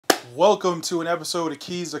Welcome to an episode of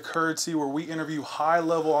Keys to Currency where we interview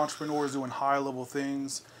high-level entrepreneurs doing high-level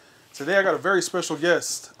things. Today I got a very special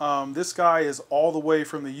guest. This guy is all the way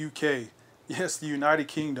from the UK, yes, the United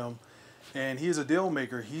Kingdom, and he is a deal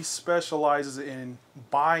maker. He specializes in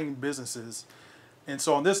buying businesses. And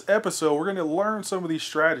so on this episode, we're going to learn some of these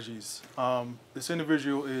strategies. This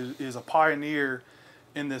individual is a pioneer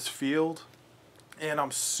in this field, and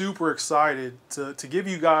I'm super excited to give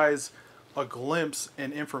you guys a glimpse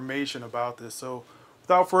and information about this. So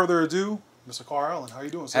without further ado, Mr. Carl Allen, how you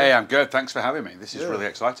doing, sir? Hey, I'm good. Thanks for having me. This is really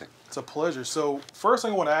exciting. It's a pleasure. So first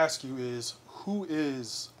thing I want to ask you is, who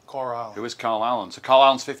is Carl Allen? Who is Carl Allen? So Carl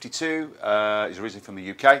Allen's 52. He's originally from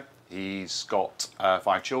the UK. He's got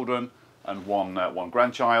 5 children and one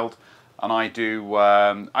grandchild. And I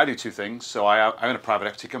do two things. So I own a private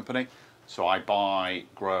equity company. So I buy,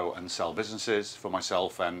 grow, and sell businesses for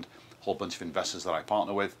myself and a whole bunch of investors that I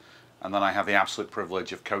partner with. And then I have the absolute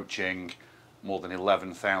privilege of coaching more than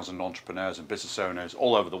 11,000 entrepreneurs and business owners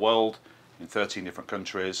all over the world in 13 different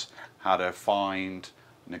countries how to find,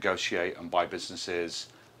 negotiate, and buy businesses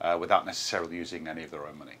without necessarily using any of their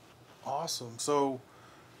own money. Awesome. So,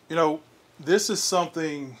 this is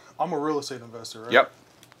something, I'm a real estate investor, right? Yep.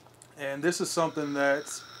 And this is something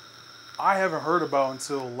that I haven't heard about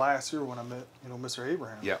until last year when I met, Mr.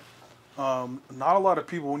 Abraham. Yep. Not a lot of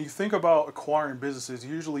people, when you think about acquiring businesses,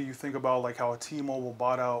 usually you think about like how a T-Mobile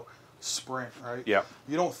bought out Sprint, right? Yeah.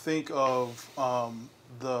 You don't think of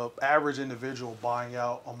the average individual buying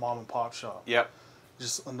out a mom and pop shop. Yep.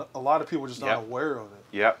 Just a lot of people are just not aware of it.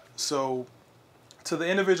 Yep. So to the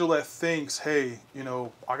individual that thinks, hey, I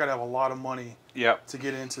got to have a lot of money to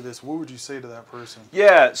get into this, what would you say to that person?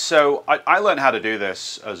 Yeah, so I learned how to do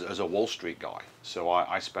this as a Wall Street guy. So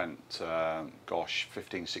I spent,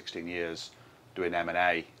 15, 16 years doing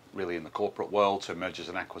M&A, really in the corporate world, so mergers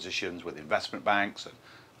and acquisitions with investment banks and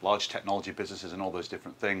large technology businesses and all those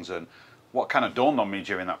different things. And what kind of dawned on me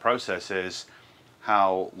during that process is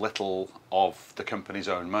how little of the company's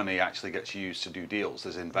own money actually gets used to do deals.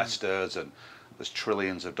 There's investors and there's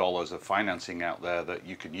trillions of dollars of financing out there that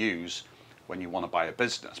you can use when you want to buy a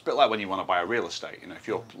business. A bit like when you want to buy a real estate. If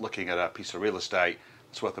you're looking at a piece of real estate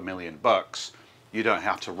that's worth $1 million, you don't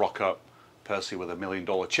have to rock up personally with $1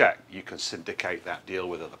 million check. You can syndicate that deal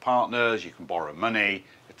with other partners. You can borrow money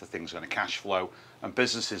if the thing's going to cash flow. And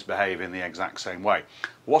businesses behave in the exact same way.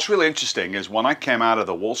 What's really interesting is when I came out of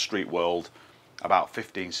the Wall Street world about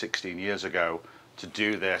 15, 16 years ago to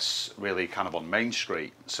do this really kind of on Main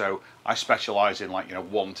Street. So I specialize in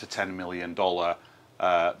 $1 to $10 million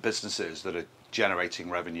businesses that are generating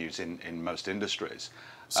revenues in most industries.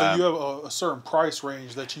 So you have a certain price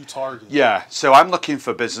range that you target. Yeah, so I'm looking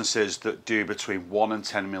for businesses that do between $1 and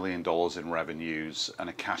 $10 million in revenues and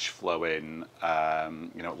a cash flow in,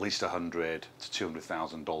 at least $100,000 to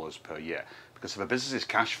 $200,000 per year. Because if a business is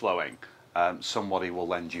cash flowing, somebody will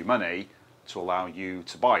lend you money to allow you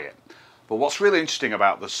to buy it. But what's really interesting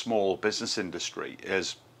about the small business industry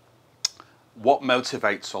is what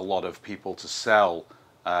motivates a lot of people to sell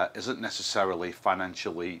isn't necessarily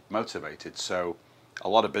financially motivated. So a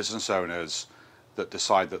lot of business owners that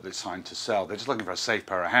decide that it's time to sell, they're just looking for a safe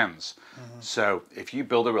pair of hands. So if you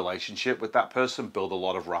build a relationship with that person, build a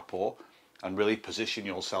lot of rapport, and really position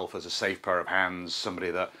yourself as a safe pair of hands,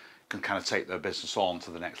 somebody that can kind of take their business on to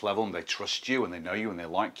the next level, and they trust you and they know you and they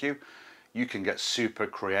like you, you can get super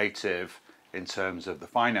creative in terms of the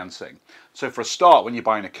financing. So for a start, when you're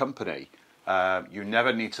buying a company, you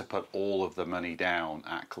never need to put all of the money down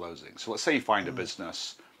at closing. So let's say you find a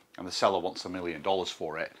business and the seller wants $1 million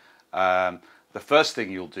for it. The first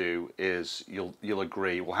thing you'll do is you'll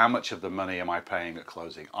agree, well, how much of the money am I paying at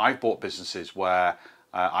closing? I've bought businesses where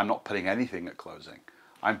I'm not putting anything at closing.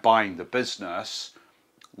 I'm buying the business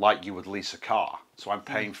like you would lease a car. So I'm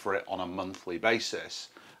paying for it on a monthly basis,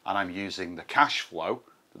 and I'm using the cash flow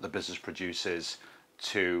that the business produces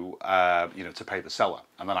to pay the seller,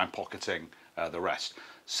 and then I'm pocketing the rest.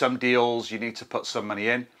 Some deals you need to put some money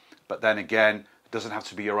in, but then again, it doesn't have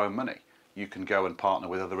to be your own money. You can go and partner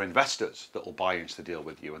with other investors that will buy into the deal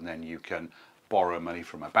with you, and then you can borrow money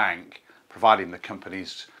from a bank, providing the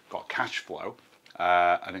company's got cash flow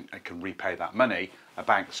and it can repay that money. A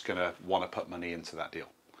bank's going to want to put money into that deal.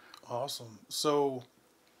 Awesome. So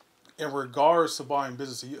in regards to buying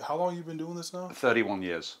business, how long have you been doing this now? 31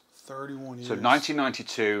 years. 31 years. So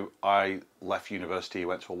 1992, I left university,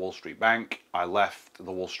 went to a Wall Street bank. I left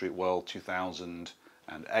the Wall Street world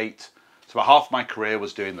 2008. So about half my career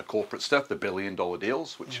was doing the corporate stuff, the billion-dollar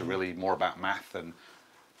deals, which are really more about math and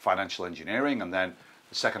financial engineering. And then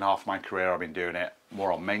the second half of my career, I've been doing it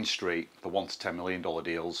more on Main Street, the $1 to $10 million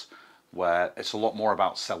deals, where it's a lot more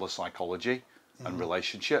about seller psychology and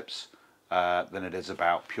relationships than it is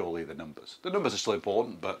about purely the numbers. The numbers are still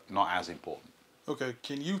important, but not as important. Okay,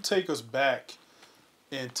 can you take us back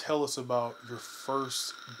and tell us about your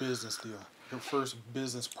first business deal, your first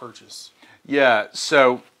business purchase? Yeah,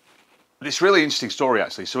 so it's a really interesting story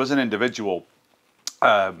actually. So as an individual,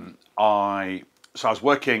 I was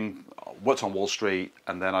worked on Wall Street,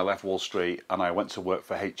 and then I left Wall Street and I went to work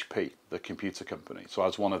for HP, the computer company. So I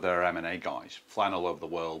was one of their M&A guys, flying all over the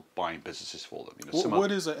world, buying businesses for them.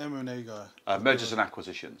 What is an M&A guy? Mergers and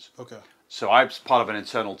acquisitions. Okay. So I was part of an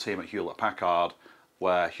internal team at Hewlett Packard,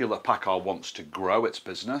 where Hewlett Packard wants to grow its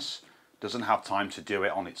business, doesn't have time to do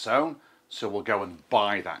it on its own, so we'll go and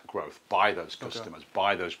buy that growth, buy those customers,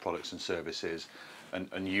 buy those products and services,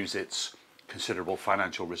 and use its considerable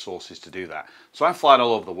financial resources to do that. So I'm flying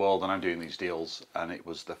all over the world and I'm doing these deals, and it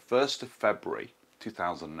was the 1st of February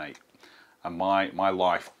 2008, and my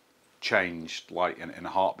life changed like in a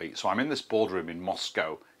heartbeat. So I'm in this boardroom in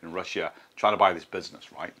Moscow in Russia trying to buy this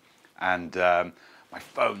business, right? And my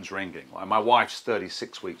phone's ringing. Like, my wife's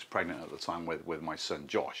 36 weeks pregnant at the time with my son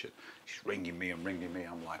Josh, and she's ringing me and ringing me.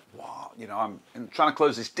 I'm like, what? You know, I'm trying to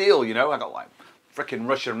close this deal. You know, I got like freaking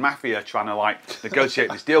Russian mafia trying to like negotiate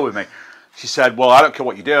this deal with me. She said, well, I don't care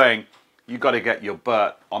what you're doing. You got to get your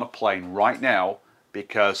butt on a plane right now,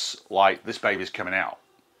 because like this baby's coming out.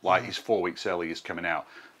 Like he's 4 weeks early, he's coming out.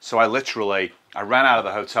 So I ran out of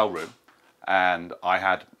the hotel room, and I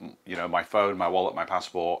had, you know, my phone, my wallet, my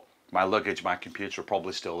passport, my luggage, my computer are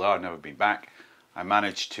probably still there. I've never been back. I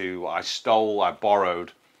borrowed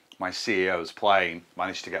my CEO's plane,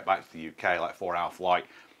 managed to get back to the UK, like 4-hour flight,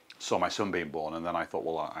 saw my son being born, and then I thought,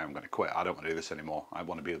 well, I'm going to quit. I don't want to do this anymore. I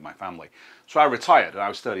want to be with my family. So I retired, and I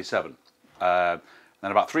was 37. Then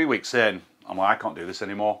about 3 weeks in, I'm like, I can't do this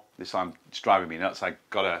anymore. It's driving me nuts. I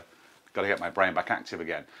gotta get my brain back active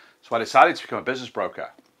again. So I decided to become a business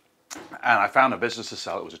broker. And I found a business to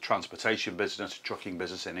sell. It was a transportation business, a trucking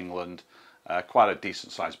business in England, quite a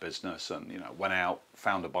decent sized business. And, you know, went out,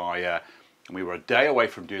 found a buyer, and we were a day away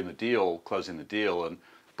from doing the deal, closing the deal. And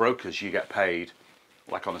brokers, you get paid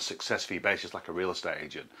like on a success fee basis, like a real estate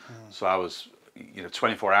agent. So I was, you know,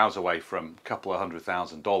 24 hours away from a couple of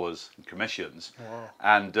 $100,000 in commissions. Wow.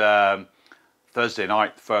 And Thursday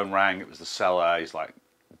night, the phone rang. It was the seller. He's like,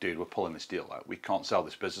 dude, we're pulling this deal out. We can't sell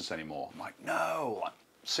this business anymore. I'm like, no, like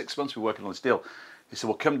 6 months we're working on this deal. He said,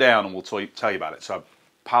 well, come down and we'll tell you about it. So I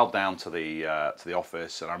piled down to the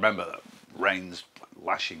office, and I remember the rain's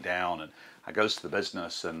lashing down, and I goes to the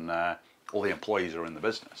business, and all the employees are in the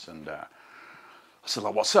business. And I said,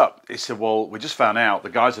 like, what's up? He said, well, we just found out the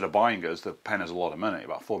guys that are buying us, they're paying us a lot of money,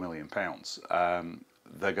 about £4 million.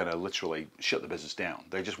 They're going to literally shut the business down.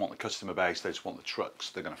 They just want the customer base. They just want the trucks.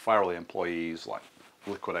 They're going to fire all the employees, like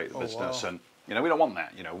liquidate the business. Wow. And, you know, we don't want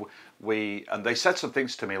that. You know, and they said some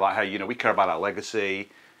things to me like, hey, you know, we care about our legacy.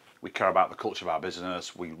 We care about the culture of our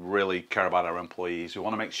business. We really care about our employees. We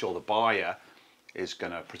want to make sure the buyer is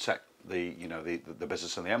going to protect the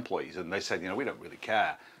business and the employees. And they said, you know, we don't really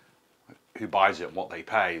care who buys it and what they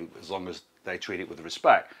pay, as long as they treat it with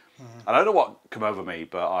respect. And I don't know what came over me,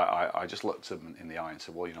 but I just looked them in the eye and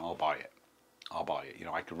said, well, you know, I'll buy it. You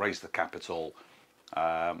know, I can raise the capital.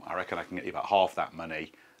 I reckon I can get you about half that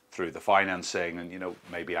money through the financing, and, you know,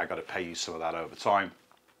 maybe I got to pay you some of that over time.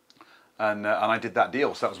 And I did that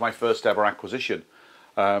deal. So that was my first ever acquisition.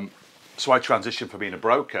 So I transitioned from being a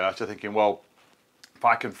broker to thinking, well, if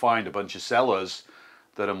I can find a bunch of sellers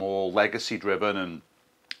that are more legacy driven and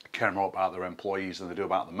care more about their employees than they do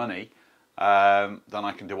about the money, then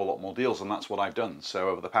I can do a lot more deals, and that's what I've done. So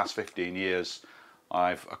over the past 15 years,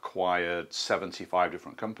 I've acquired 75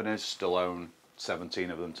 different companies, still own 17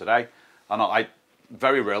 of them today. And I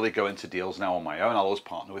very rarely go into deals now on my own. I'll always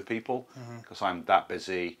partner with people because I'm that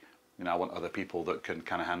busy. You know, I want other people that can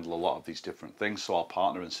kind of handle a lot of these different things, so I'll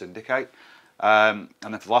partner and syndicate. And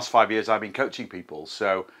then for the last 5 years, I've been coaching people.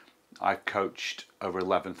 So I've coached over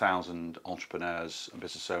 11,000 entrepreneurs and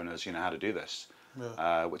business owners, you know, how to do this,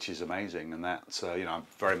 which is amazing. And that's, you know, I'm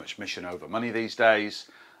very much mission over money these days.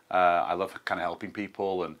 I love kind of helping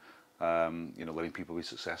people and, you know, letting people be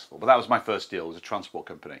successful. But that was my first deal. It was a transport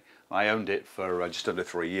company. I owned it for just under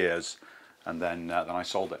 3 years, and then I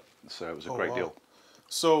sold it. So it was a great deal.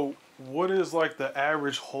 So what is like the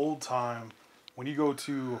average hold time when you go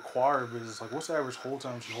to acquire a business? Like, what's the average hold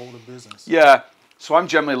time to hold a business? Yeah. So I'm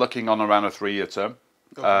generally looking on around a 3-year term.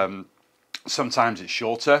 Okay. Sometimes it's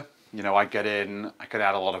shorter. You know, I get in, I can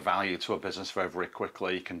add a lot of value to a business very, very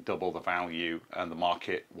quickly. You can double the value, and the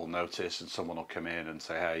market will notice, and someone will come in and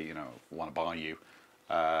say, hey, you know, I want to buy you.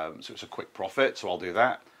 So it's a quick profit, so I'll do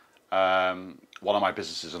that. One of my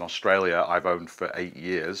businesses in Australia I've owned for 8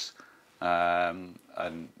 years, and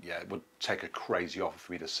and yeah, it would take a crazy offer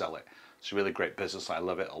for me to sell it. It's a really great business. I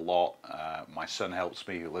love it a lot. My son helps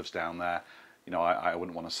me, who lives down there. You know, I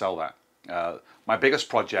wouldn't want to sell that. My biggest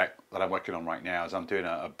project that I'm working on right now is I'm doing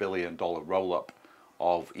a $1 billion roll-up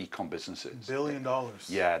of e-com businesses. $1 billion.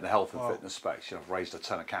 Yeah, the health and fitness space. You know, I've raised a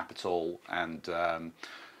ton of capital, and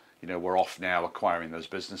you know, we're off now acquiring those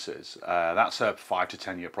businesses. That's a 5 to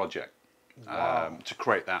 10 year project. Wow. To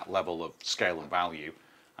create that level of scale and value.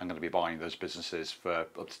 I'm going to be buying those businesses for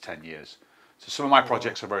up to 10 years. So some of my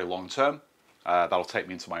projects are very long term. That'll take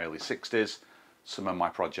me into my early 60s. Some of my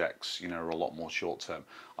projects, you know, are a lot more short term.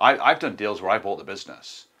 I've done deals where I bought the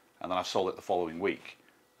business and then I sold it the following week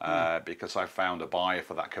because I found a buyer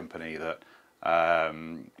for that company that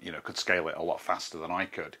you know, could scale it a lot faster than I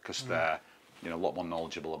could, because they're, you know, a lot more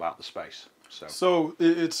knowledgeable about the space. So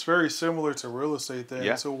it's very similar to real estate then,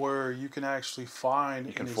 Yeah. to where you can actually find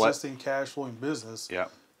an flip. existing cash flowing business. Yeah.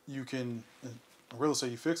 You can, in real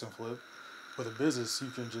estate you fix and flip. With a business, you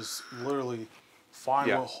can just literally find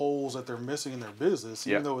Yeah. what holes that they're missing in their business,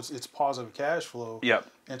 even Yeah. though it's positive cash flow. Yeah.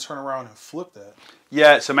 And turn around and flip that.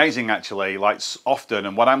 Yeah, it's amazing actually. Like often,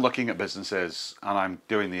 and when I'm looking at businesses and I'm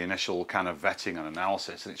doing the initial kind of vetting and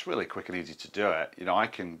analysis, and it's really quick and easy to do it, you know, I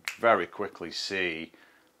can very quickly see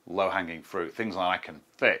low-hanging fruit, things that I can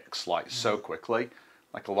fix like so quickly.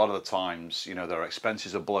 Like a lot of the times, you know, their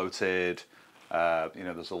expenses are bloated. You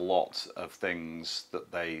know, there's a lot of things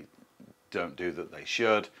that they don't do that they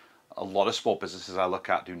should. A lot of small businesses I look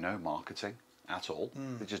at do no marketing at all.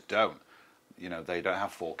 They just don't. You know, they don't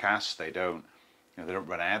have forecasts. They don't, you know, they don't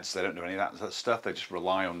run ads. They don't do any of that stuff. They just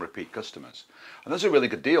rely on repeat customers. And those are really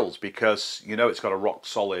good deals because, you know, it's got a rock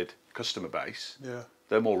solid customer base. Yeah.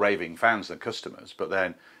 They're more raving fans than customers. But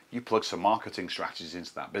then you plug some marketing strategies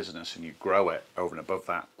into that business and you grow it over and above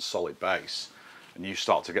that solid base, and you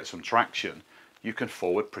start to get some traction. You can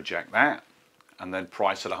forward project that and then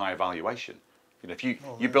price at a higher valuation. You know, if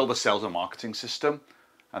you build a sales and marketing system,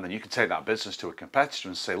 and then you can take that business to a competitor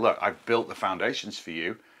and say, look, I've built the foundations for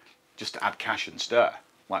you, just add cash and stir.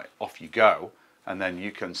 Like, off you go. And then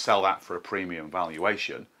you can sell that for a premium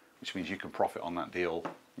valuation, which means you can profit on that deal,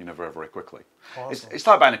 you know, very, very quickly. Awesome. It's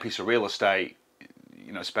like buying a piece of real estate,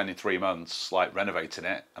 you know, spending 3 months like renovating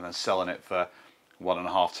it and then selling it for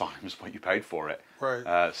 1.5 times what you paid for it.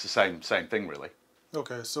 Right. It's the same thing, really.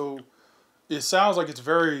 Okay, so it sounds like it's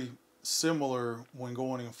very similar when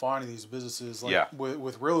going and finding these businesses. Like Yeah.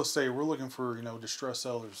 with real estate, we're looking for, you know, distressed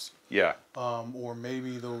sellers, Yeah. or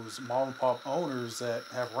maybe those mom and pop owners that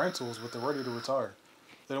have rentals but they're ready to retire.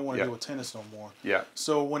 They don't want to Yeah. deal with tenants no more. Yeah.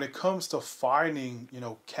 So when it comes to finding, you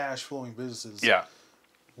know, cash flowing businesses, Yeah.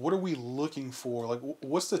 what are we looking for? Like,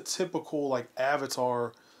 what's the typical like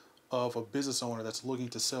avatar of a business owner that's looking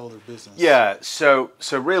to sell their business? Yeah, so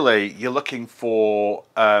really, you're looking for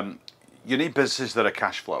you need businesses that are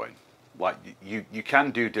cash flowing. Like you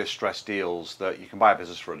can do distressed deals that you can buy a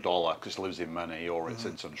business for $1 because it's losing money or it's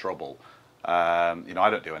in some trouble. You know,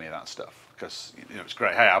 I don't do any of that stuff because, you know, it's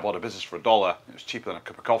great. Hey, I bought a business for $1. It was cheaper than a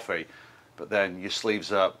cup of coffee, but then your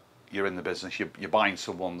sleeves up, you're in the business. You're buying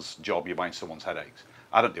someone's job. You're buying someone's headaches.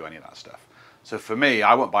 I don't do any of that stuff. So for me,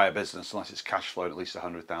 I won't buy a business unless it's cash flowing at least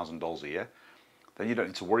 $100,000 a year. Then you don't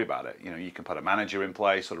need to worry about it. You know, you can put a manager in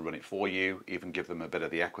place, sort of run it for you, even give them a bit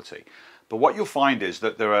of the equity. But what you'll find is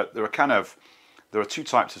that there are two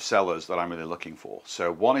types of sellers that I'm really looking for.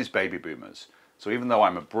 So one is baby boomers. So even though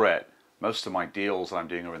I'm a Brit, most of my deals that I'm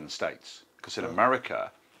doing are in the States. Because in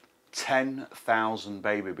America, 10,000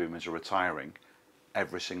 baby boomers are retiring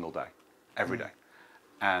every single day, every day.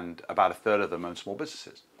 And about a third of them own small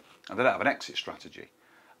businesses. And they don't have an exit strategy.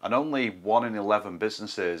 And only 1 in 11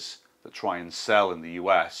 businesses that try and sell in the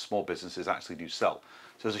US, small businesses actually do sell.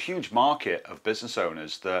 So there's a huge market of business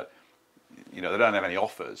owners that, you know, they don't have any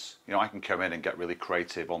offers. You know, I can come in and get really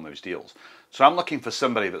creative on those deals. So I'm looking for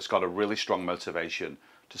somebody that's got a really strong motivation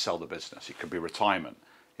to sell the business. It could be retirement.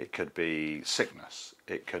 It could be sickness.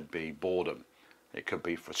 It could be boredom. It could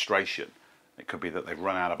be frustration. It could be that they've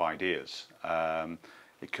run out of ideas.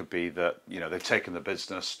 It could be that, you know, they've taken the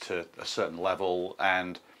business to a certain level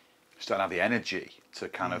and just don't have the energy to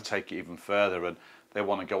kind of take it even further, and they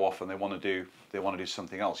want to go off and they want to do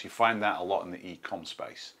something else. You find that a lot in the e-com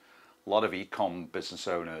space. A lot of e-com business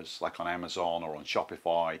owners, like on Amazon or on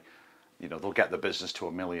Shopify, you know, they'll get the business to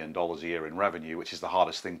 $1 million a year in revenue, which is the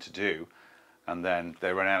hardest thing to do, and then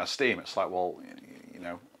they run out of steam. It's like, well, you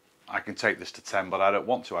know, I can take this to 10, but I don't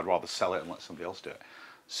want to. I'd rather sell it and let somebody else do it.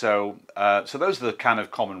 So, so those are the kind of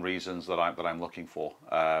common reasons that I'm looking for.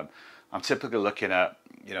 I'm typically looking at,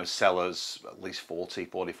 you know, sellers at least 40,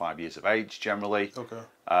 45 years of age generally. Okay.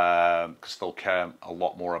 Because they'll care a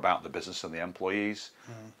lot more about the business than the employees.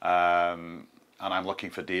 and I'm looking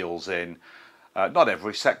for deals in not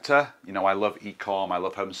every sector. You know, I love e-com, I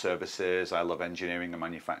love home services, I love engineering and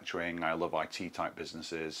manufacturing, I love IT type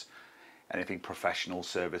businesses, anything professional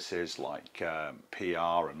services like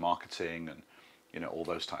PR and marketing and, you know, all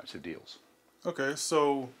those types of deals. Okay,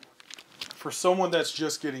 so for someone that's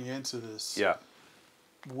just getting into this, Yeah.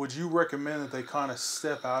 would you recommend that they kind of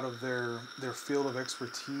step out of their field of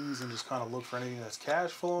expertise and just kind of look for anything that's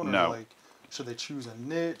cash flowing? Or No. like, should they choose a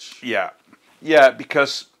niche? Yeah. Yeah,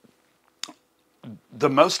 because the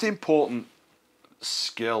most important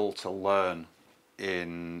skill to learn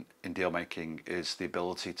in deal making is the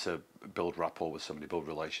ability to build rapport with somebody, build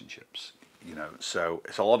relationships. You know, so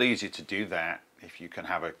it's a lot easier to do that if you can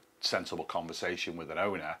have a sensible conversation with an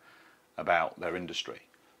owner about their industry.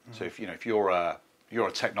 Mm-hmm. So if you're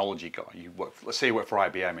a technology guy, you work, let's say you work for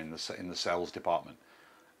IBM in the sales department,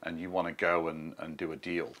 and you want to go and do a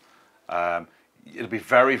deal, it'll be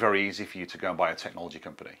very, very easy for you to go and buy a technology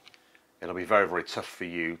company. It'll be very, very tough for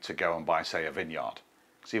you to go and buy, say, a vineyard.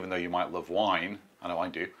 Because even though you might love wine, I know I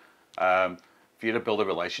do, for you to build a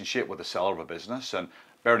relationship with the seller of a business, and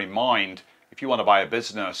bearing in mind, if you want to buy a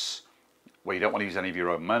business where you don't want to use any of your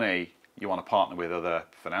own money, you want to partner with other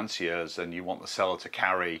financiers, and you want the seller to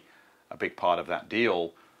carry a big part of that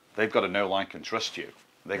deal, they've got to know, like, and trust you.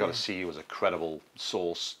 They've got to see you as a credible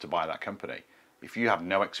source to buy that company. If you have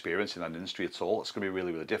no experience in that industry at all, it's going to be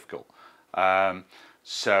really, really difficult.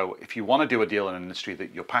 So if you want to do a deal in an industry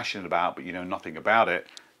that you're passionate about, but you know nothing about it,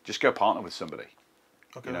 just go partner with somebody.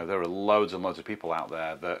 Okay. You know, there are loads and loads of people out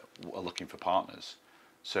there that are looking for partners.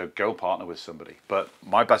 So go partner with somebody. But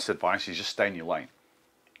my best advice is just stay in your lane.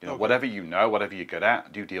 You know, whatever you know, whatever you're good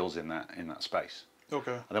at, do deals in that space.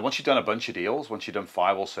 Okay. And then once you've done a bunch of deals, once you've done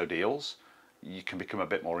 5 or so deals, you can become a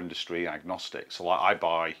bit more industry agnostic. So like I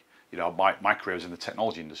buy, you know, my career was in the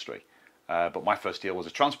technology industry, but my first deal was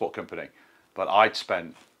a transport company. But I'd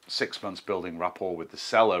spent 6 months building rapport with the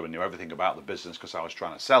seller and knew everything about the business because I was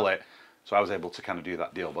trying to sell it. So I was able to kind of do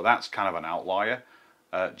that deal. But that's kind of an outlier.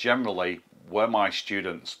 Generally, where my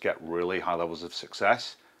students get really high levels of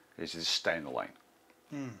success is just stay in the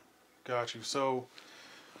lane. Got you. So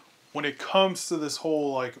when it comes to this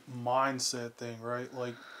whole like mindset thing, right?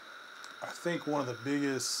 Like, I think one of the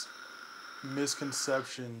biggest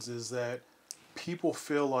misconceptions is that people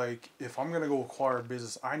feel like if I'm going to go acquire a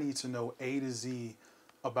business, I need to know A to Z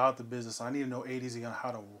about the business. I need to know A to Z on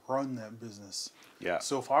how to run that business. Yeah.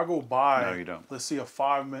 So if I go buy, No, you don't. let's see, a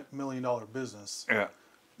 $5 million business, Yeah.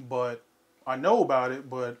 but I know about it,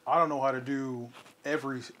 but I don't know how to do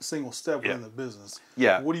every single step within the business.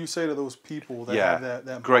 Yeah. What do you say to those people that have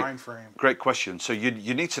that mind frame? Great question. So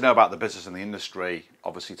you need to know about the business and the industry,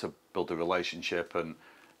 obviously, to build a relationship, and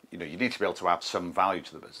you know you need to be able to add some value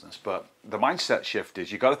to the business. But the mindset shift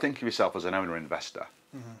is you've got to think of yourself as an owner investor,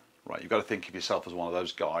 right? You've got to think of yourself as one of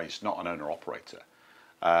those guys, not an owner operator.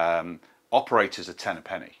 Operators are 10 a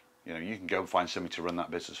penny. You know, you can go and find somebody to run that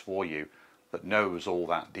business for you that knows all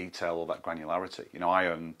that detail, all that granularity. You know, I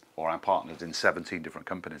own, or I'm partnered in 17 different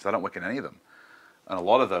companies. I don't work in any of them. And a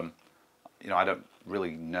lot of them, you know, I don't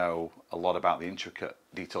really know a lot about the intricate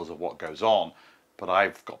details of what goes on, but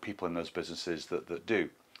I've got people in those businesses that do.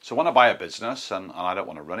 So when I buy a business and I don't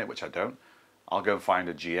want to run it, which I don't, I'll go and find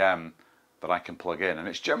a GM that I can plug in. And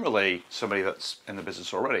it's generally somebody that's in the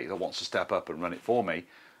business already that wants to step up and run it for me.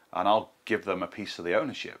 And I'll give them a piece of the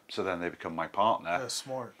ownership. So then they become my partner. That's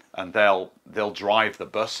smart. And they'll drive the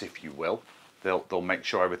bus, if you will. They'll make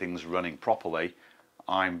sure everything's running properly.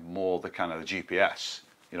 I'm more the kind of the GPS.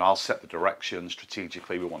 You know, I'll set the direction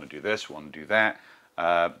strategically. We want to do this, we want to do that.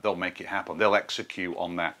 They'll make it happen. They'll execute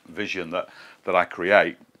on that vision that I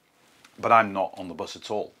create. But I'm not on the bus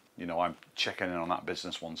at all. You know, I'm checking in on that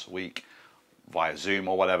business once a week via Zoom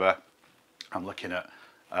or whatever. I'm looking at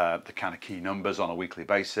the kind of key numbers on a weekly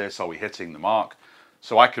basis. Are we hitting the mark?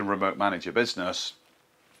 So I can remote manage a business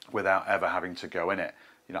without ever having to go in it.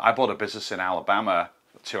 You know, I bought a business in Alabama,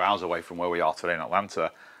 2 hours away from where we are today in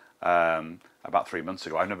Atlanta, about 3 months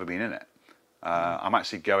ago. I've never been in it. I'm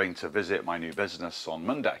actually going to visit my new business on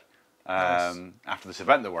Monday after this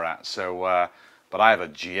event that we're at. So, but I have a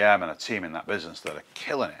GM and a team in that business that are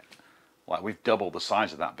killing it. Like, we've doubled the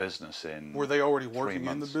size of that business in. Were they already working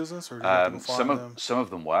in the business, or did you have to find them? Some of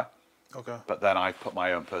them were. Okay. But then I put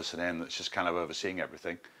my own person in that's just kind of overseeing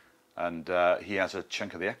everything, and he has a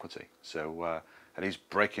chunk of the equity. So and he's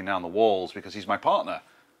breaking down the walls because he's my partner.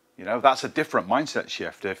 You know, that's a different mindset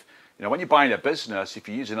shift. If you know, when you're buying a business, if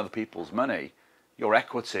you're using other people's money, your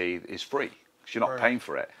equity is free because you're not paying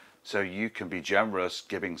for it. So you can be generous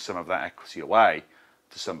giving some of that equity away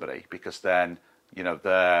to somebody, because then, you know,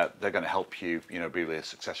 they're going to help you, you know, be really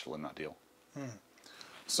successful in that deal.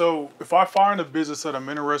 So if I find a business that I'm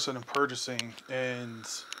interested in purchasing, and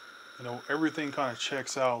everything kind of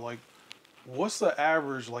checks out, like what's the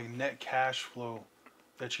average like net cash flow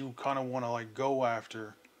that you kind of want to like go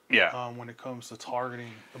after Yeah. when it comes to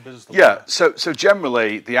targeting a business to Yeah, buy? so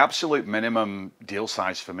generally the absolute minimum deal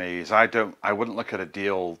size for me is I wouldn't look at a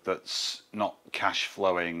deal that's not cash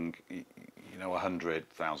flowing,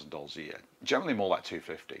 $100,000 a year. Generally more like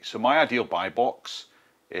 250. So my ideal buy box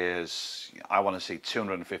is I want to see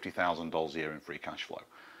 $250,000 a year in free cash flow,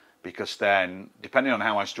 because then depending on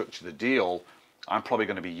how I structure the deal, I'm probably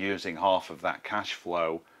going to be using half of that cash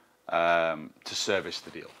flow to service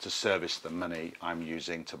the deal, to service the money I'm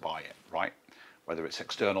using to buy it, right? Whether it's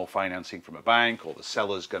external financing from a bank or the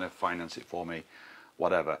seller's going to finance it for me,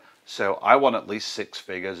 whatever. So I want at least 6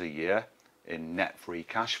 figures a year in net free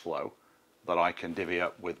cash flow that I can divvy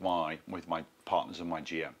up with my partners and my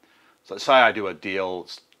GM. So let's say I do a deal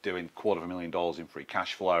doing $250,000 in free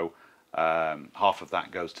cash flow. Half of that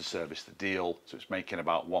goes to service the deal, so it's making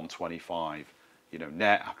about 125,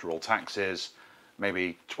 net after all taxes.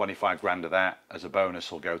 Maybe 25 grand of that as a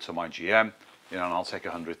bonus will go to my GM, and I'll take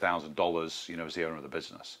 $100,000, as the owner of the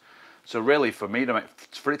business. So really, for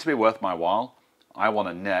it to be worth my while, I want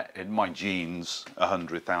to net in my jeans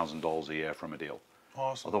 $100,000 a year from a deal.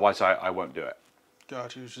 Awesome. Otherwise, I won't do it.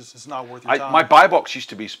 Got you. It's not worth your time. My buy box used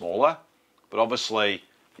to be smaller, but obviously,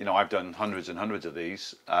 I've done hundreds and hundreds of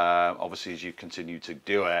these. Obviously, as you continue to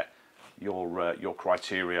do it, your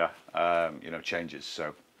criteria, changes.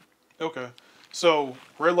 So. Okay. So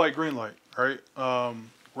red light, green light, right?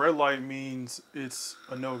 Red light means it's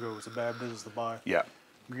a no-go. It's a bad business to buy. Yeah.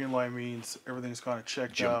 Green light means everything's kind of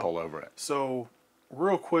checked Jump out. all over it. So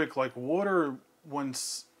real quick, like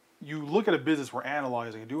once you look at a business we're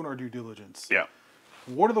analyzing and doing our due diligence. Yeah.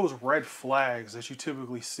 What are those red flags that you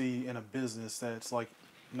typically see in a business that's like,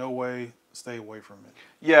 no way, stay away from it?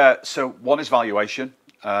 Yeah. So one is valuation.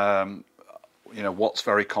 What's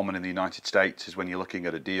very common in the United States is when you're looking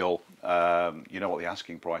at a deal, you know what the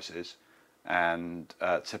asking price is, and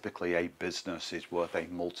typically a business is worth a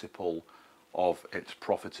multiple of its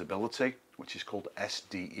profitability, which is called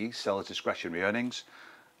SDE, seller's discretionary earnings,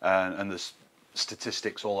 and there's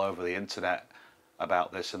statistics all over the internet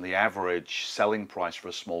about this, and the average selling price for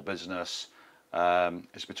a small business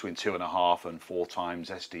is between 2.5 and 4 times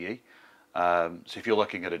SDE. So if you're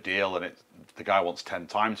looking at a deal and the guy wants 10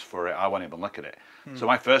 times for it, I won't even look at it. So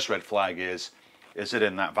my first red flag is it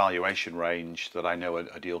in that valuation range that I know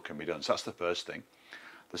a deal can be done? So that's the first thing.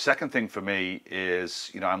 The second thing for me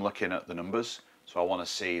is, I'm looking at the numbers. So I want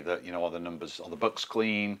to see that, are the numbers, are the books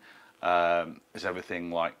clean? Is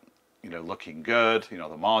everything looking good?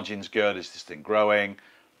 The margin's good? Is this thing growing?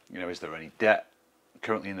 Is there any debt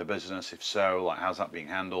currently in the business? If so, how's that being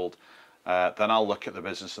handled? Then I'll look at the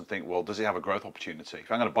business and think, well, does it have a growth opportunity?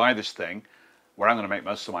 If I'm going to buy this thing, where I'm going to make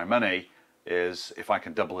most of my money is if I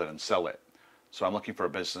can double it and sell it. So I'm looking for a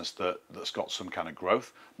business that's got some kind of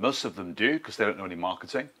growth. Most of them do, because they don't know any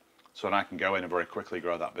marketing. So then I can go in and very quickly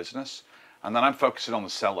grow that business. And then I'm focusing on the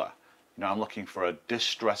seller. I'm looking for a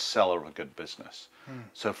distressed seller of a good business.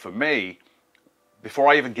 So for me, before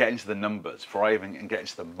I even get into the numbers, before I even get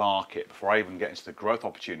into the market, before I even get into the growth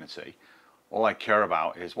opportunity, all I care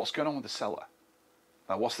about is what's going on with the seller.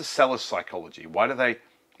 What's the seller's psychology? Why do they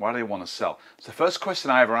want to sell? It's the first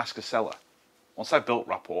question I ever ask a seller. Once I've built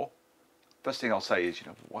rapport, first thing I'll say is,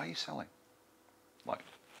 why are you selling?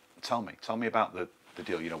 Tell me about the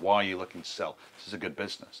deal. Why are you looking to sell? This is a good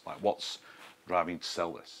business. What's driving you to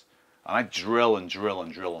sell this? And I drill and drill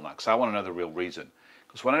and drill on that because I want to know the real reason.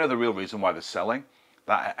 Because when I know the real reason why they're selling,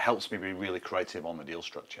 that helps me be really creative on the deal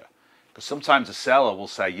structure. Because sometimes a seller will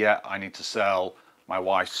say, yeah, I need to sell, my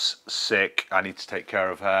wife's sick, I need to take care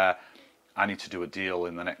of her, I need to do a deal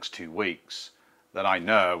in the next 2 weeks. Then I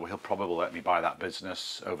know he'll probably let me buy that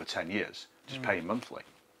business over 10 years, just pay him monthly.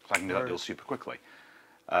 So I can do that deal super quickly.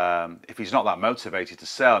 If he's not that motivated to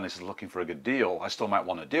sell and he's looking for a good deal, I still might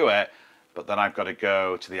want to do it, but then I've got to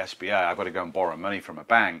go to the SBA, I've got to go and borrow money from a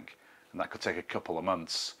bank, and that could take a couple of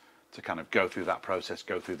months to kind of go through that process,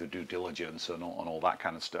 go through the due diligence and all that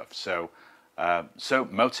kind of stuff. So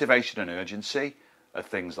motivation and urgency are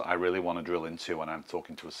things that I really want to drill into when I'm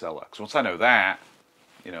talking to a seller. Because once I know that,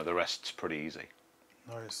 the rest's pretty easy.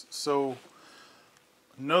 Nice. So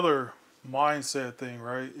another mindset thing,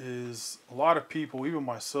 right, is a lot of people, even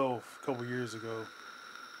myself a couple years ago,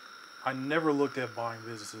 I never looked at buying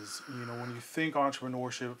businesses. When you think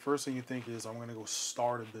entrepreneurship, first thing you think is, I'm going to go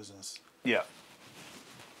start a business. Yeah.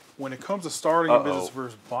 When it comes to starting a business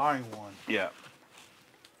versus buying one, yeah,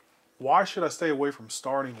 why should I stay away from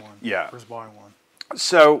starting one versus buying one?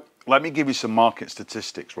 So let me give you some market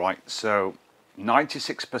statistics, right? So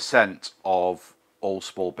 96% of all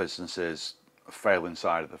small businesses fail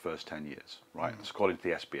inside of the first 10 years, right? That's according to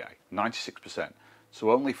the SBA, 96%.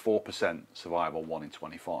 So only 4% survive on 1 in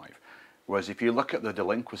 25. Whereas if you look at the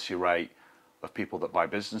delinquency rate of people that buy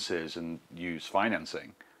businesses and use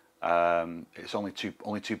financing, it's only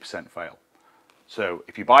 2% fail. So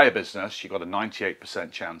if you buy a business, you've got a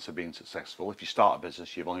 98% chance of being successful. If you start a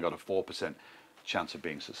business, you've only got a 4% chance of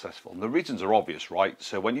being successful. And the reasons are obvious, right?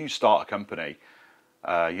 So when you start a company,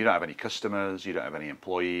 you don't have any customers, you don't have any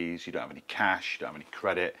employees, you don't have any cash, you don't have any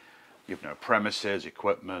credit, you have no premises,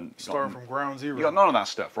 equipment. Start from ground zero. You got none of that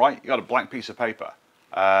stuff, right? You got a blank piece of paper.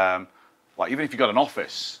 Like even if you got an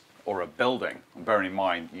office or a building, and bearing in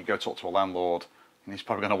mind, you go talk to a landlord, and he's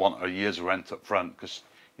probably going to want a year's rent up front because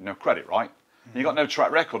you know credit, right? Mm-hmm. You got no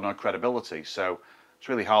track record, no credibility, so it's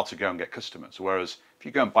really hard to go and get customers. Whereas if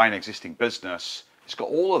you go and buy an existing business, it's got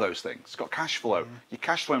all of those things. It's got cash flow. Mm-hmm. You're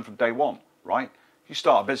cash flowing from day one, right? If you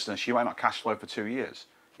start a business, you might not cash flow for 2 years.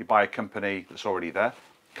 You buy a company that's already there,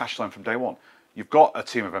 cash flowing from day one. You've got a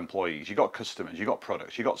team of employees, you've got customers, you've got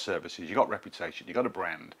products, you've got services, you've got reputation, you've got a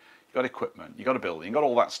brand, you've got equipment, you've got a building, you've got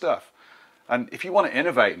all that stuff. And if you want to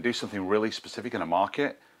innovate and do something really specific in a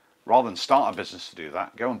market, rather than start a business to do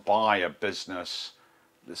that, go and buy a business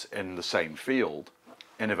that's in the same field,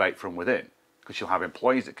 innovate from within, because you'll have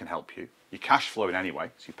employees that can help you. You're cash flowing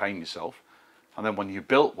anyway, so you're paying yourself. And then when you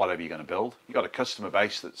build whatever you're going to build, you've got a customer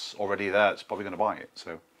base that's already there that's probably going to buy it.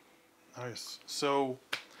 So, nice. So,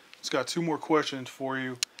 just got 2 more questions for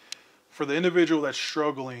you. For the individual that's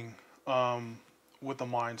struggling with the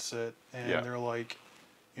mindset, and they're like,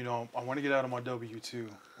 you know, I want to get out of my W-2,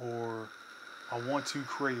 or I want to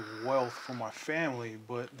create wealth for my family,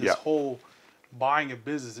 but this whole buying a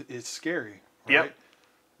business, it's scary, right? Yep.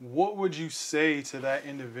 What would you say to that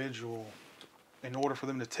individual in order for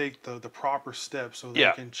them to take the proper steps so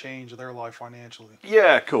they can change their life financially?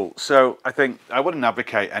 Yeah, cool. So I think I wouldn't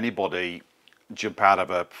advocate anybody jump out of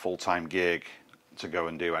a full-time gig to go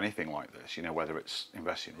and do anything like this, you know, whether it's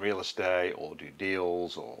invest in real estate or do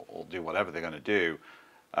deals or do whatever they're going to do.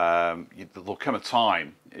 There'll come a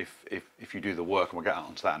time, if you do the work, and we'll get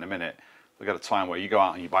onto that in a minute, there'll get a time where you go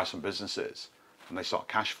out and you buy some businesses and they start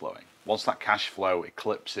cash flowing. Once that cash flow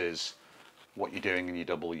eclipses what you're doing in your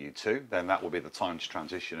W-2, then that will be the time to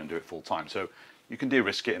transition and do it full time. So you can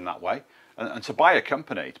de-risk it in that way. And to buy a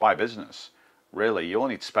company, to buy a business, really, you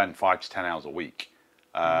only need to spend 5 to 10 hours a week.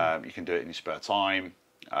 You can do it in your spare time.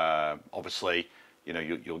 Obviously, you know,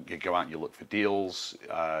 you go out and you look for deals.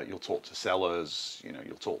 You'll talk to sellers. You know,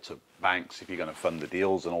 you'll talk to banks if you're going to fund the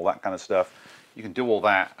deals and all that kind of stuff. You can do all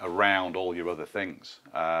that around all your other things.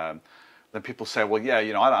 Then people say, well, yeah,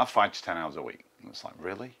 you know, I don't have 5 to 10 hours a week. And it's like,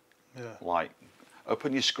 really? Yeah. Like,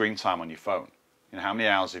 open your screen time on your phone. You know, how many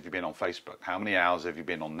hours have you been on Facebook? How many hours have you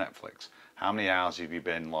been on Netflix? How many hours have you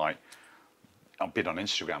been like, I've been on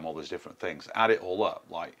Instagram, all those different things. Add it all up.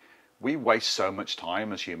 Like, we waste so much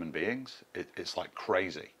time as human beings. It's like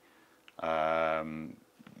crazy.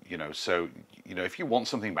 You know, so, you know, if you want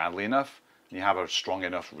something badly enough and you have a strong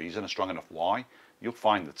enough reason, a strong enough why, you'll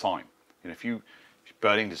find the time. You know, if you're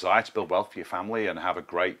burning desire to build wealth for your family and have a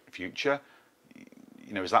great future,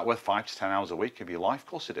 you know, is that worth 5 to 10 hours a week of your life? Of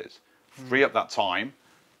course it is. Free up that time,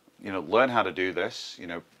 you know, learn how to do this, you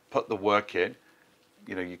know, put the work in.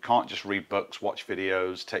 You know, you can't just read books, watch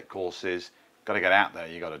videos, take courses. You've got to get out there.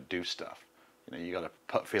 You've got to do stuff. You know, you've got to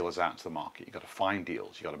put feelers out into the market. You've got to find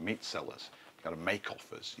deals. You've got to meet sellers. You've got to make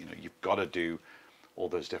offers. You know, you've got to do all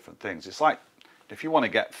those different things. It's like if you want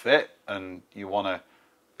to get fit and you want to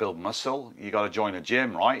build muscle, you got to join a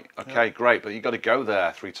gym, right? Okay, great. But you've got to go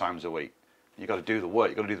there 3 times a week. You've got to do the work.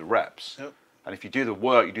 You've got to do the reps. Yep. And if you do the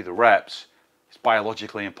work, you do the reps, it's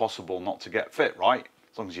biologically impossible not to get fit, right?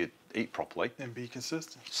 As long as you eat properly. And be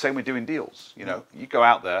consistent. Same with doing deals. You know, you go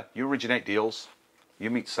out there, you originate deals,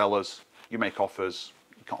 you meet sellers, you make offers,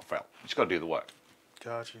 you can't fail. You just got to do the work.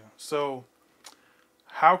 Got you. So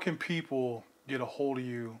how can people get a hold of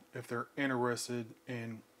you if they're interested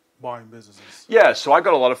in buying businesses? Yeah, so I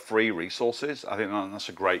got a lot of free resources. I think that's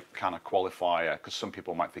a great kind of qualifier because some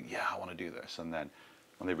people might think, yeah, I want to do this. And then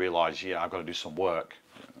when they realize, yeah, I've got to do some work.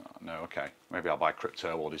 No, okay, maybe I'll buy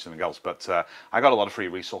crypto or do something else. But I got a lot of free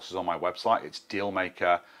resources on my website. It's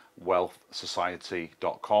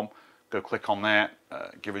dealmakerwealthsociety.com. Go click on that,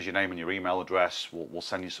 give us your name and your email address. We'll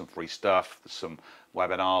send you some free stuff. There's some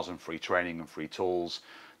webinars and free training and free tools,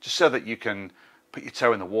 just so that you can put your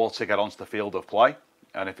toe in the water, get onto the field of play.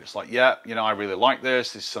 And if it's like, yeah, you know, I really like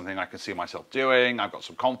this is something I can see myself doing, I've got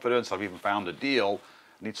some confidence, I've even found a deal,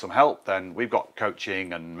 need some help, then we've got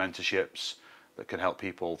coaching and mentorships that can help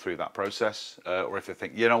people through that process. Or if they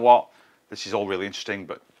think, you know what, this is all really interesting,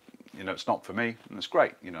 but you know, it's not for me, and it's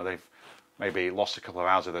great. You know, they've maybe lost a couple of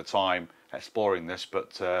hours of their time exploring this,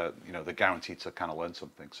 but you know, they're guaranteed to kind of learn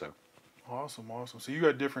something. So Awesome, awesome. So you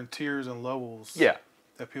got different tiers and levels yeah,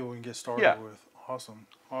 that people can get started Yeah. with. Awesome,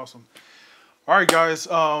 awesome. All right, guys.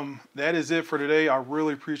 That is it for today. I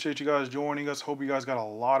really appreciate you guys joining us. Hope you guys got a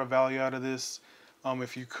lot of value out of this.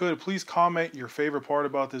 If you could, please comment your favorite part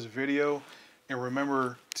about this video. And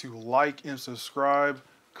remember to like and subscribe,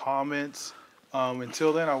 comments.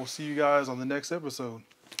 Until then, I will see you guys on the next episode.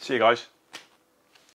 see you guys.